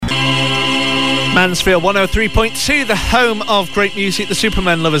Mansfield 103.2, the home of great music, the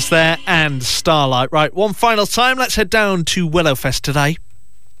Superman lovers there, and Starlight. Right, one final time, let's head down to Wellowfest today.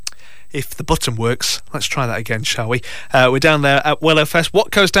 If the button works, let's try that again, shall we? We're down there at Wellowfest.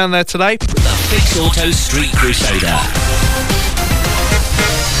 What goes down there today? The Fix Auto Street Crusader.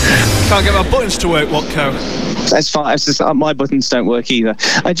 Can't get my buttons to work, Watco. That's fine. It's just, my buttons don't work either.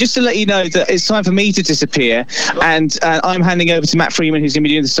 Just to let you know that it's time for me to disappear, and I'm handing over to Matt Freeman, who's going to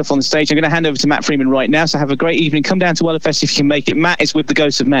be doing the stuff on the stage. I'm going to hand over to Matt Freeman right now, so have a great evening. Come down to Wellowfest if you can make it. Matt is with the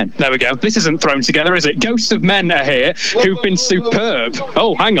Ghosts of Men. There we go. This isn't thrown together, is it? Ghosts of Men are here, who've been superb.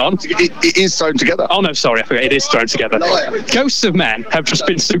 Oh, hang on. It is thrown together. Oh, no, sorry, I forgot. It is thrown together. Ghosts of Men have just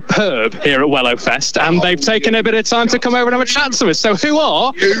been superb here at Wellowfest, and they've taken a bit of time to come over and have a chat to us. So who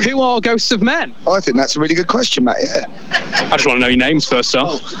are Ghosts of Men? I think that's a really good question, Matt, yeah. I just want to know your names first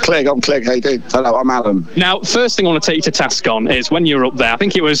off. Clegg, I'm Clegg. How you doing? Hello, I'm Alan. Now, first thing I want to take you to task on is when you were up there, I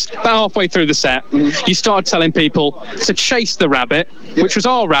think it was about halfway through the set, you started telling people to chase the rabbit, which was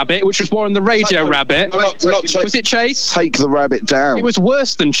our rabbit, which was Warren the Radio Rabbit. Was it Chase? Take the rabbit down. It was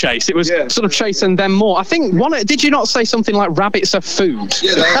worse than Chase. It was sort of Chase and then more. I think, did you not say something like rabbits are food?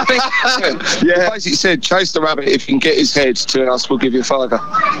 Yeah, yeah. Basically said, chase the rabbit. If you can get his head to us, we'll give you a fiver.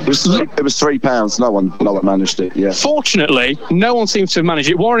 It was £3. No one managed it, yeah. Fortunately, no one seems to have managed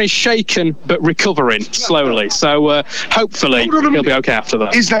it. Warren is shaken but recovering slowly, so hopefully he'll be okay after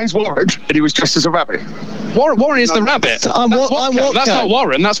that. His name's Warren, and he was dressed as a rabbit. Warren is the rabbit. I'm Watco. That's not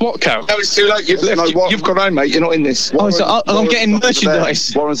Warren, that's Watco. No, it's too late. You've gone home, mate. You're not in this. I'm getting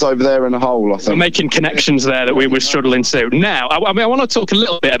merchandise. Warren's over there in a hole, I think. We're making connections there that we were struggling to. Now, I want to talk a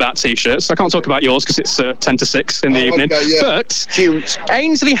little bit about T-shirts. I can't talk about yours because it's 10 to 6 in the evening. Okay, yeah. But cute.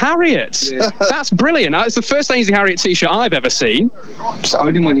 Ainsley Harriott. Yeah. That's brilliant. It's the first Ainsley Harriott T-shirt I've ever seen. It's the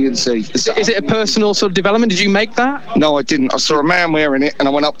only one you can see. Is it a personal sort of development? Did you make that? No, I didn't. I saw a man wearing it and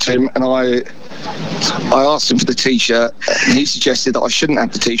I went up to him and I asked him for the T-shirt and he suggested that I shouldn't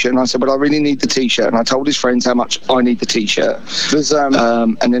have the T-shirt, and I said, but I really need the T-shirt, and I told his friends how much I need the T-shirt.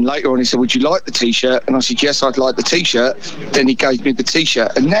 And then later on he said, would you like the T-shirt? And I said, yes, I'd like the T-shirt. Then he gave me the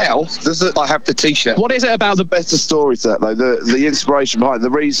T-shirt, and now I have the T-shirt. What is it about the better story to that, though? The inspiration behind the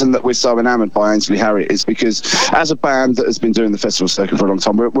reason that we're so enamoured by Ainsley Harriott is because as a band that has been doing the festival circuit for a long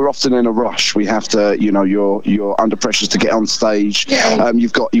time, we're often in a rush. We have to, you're under pressures to get on stage. Yeah.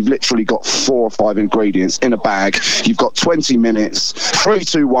 You've literally got 4 or 5 ingredients in a bag. You've got 20 minutes. 3,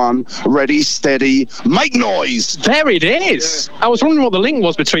 2, 1. Ready, steady, make noise. There it is. Yeah. I was wondering what the link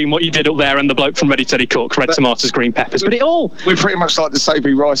was between what you did up there and the bloke from Ready Teddy Cook, red tomatoes, green peppers. But we're pretty much like the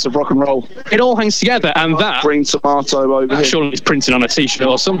savoury rice of rock and roll. It all hangs together, and that green tomato over here. Surely it's printed on a T-shirt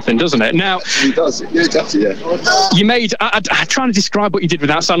or something, doesn't it? Now he does. Yeah, it does. Yeah. You made. I'm trying to describe what you did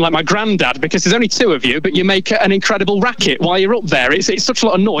without sounding like my granddad, because there's only 2 of you, but you make an incredible racket while you're up there. It's such a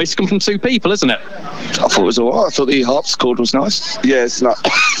lot of noise to come from 2 people, isn't it? I thought it was all right. I thought the harpsichord was nice. Yeah, it's not.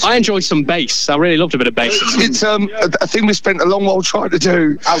 I enjoyed some bass. I really loved a bit of bass. It's a thing we spent a long while trying to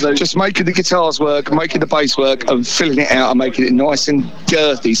do. Just making the guitars work, making the bass work, and filling it out and making it nice and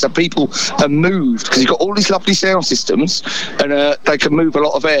girthy, so people are moved, because you've got all these lovely sound systems, and they can move a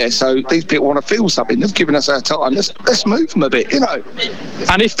lot of air. So these people want to feel something. They've given us our time. Let's move them a bit,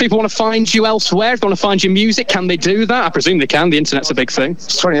 And if people want to find you elsewhere, if they want to find your music, can they do that? I presume they can. The internet's a big thing.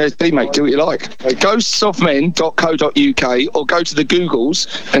 It's 20HD, mate. Do what you like. ghostsofmen.co.uk, or go to the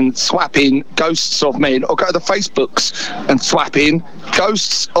Googles and swap in Ghosts of Men, or go to the Facebooks and swap in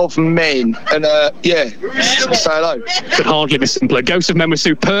Ghosts of Men, and say hello. Could hardly be simpler. Ghosts of Men were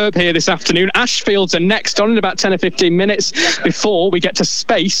superb here this afternoon. Ashfields are next on in about 10 or 15 minutes before we get to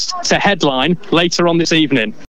Space to headline later on this evening.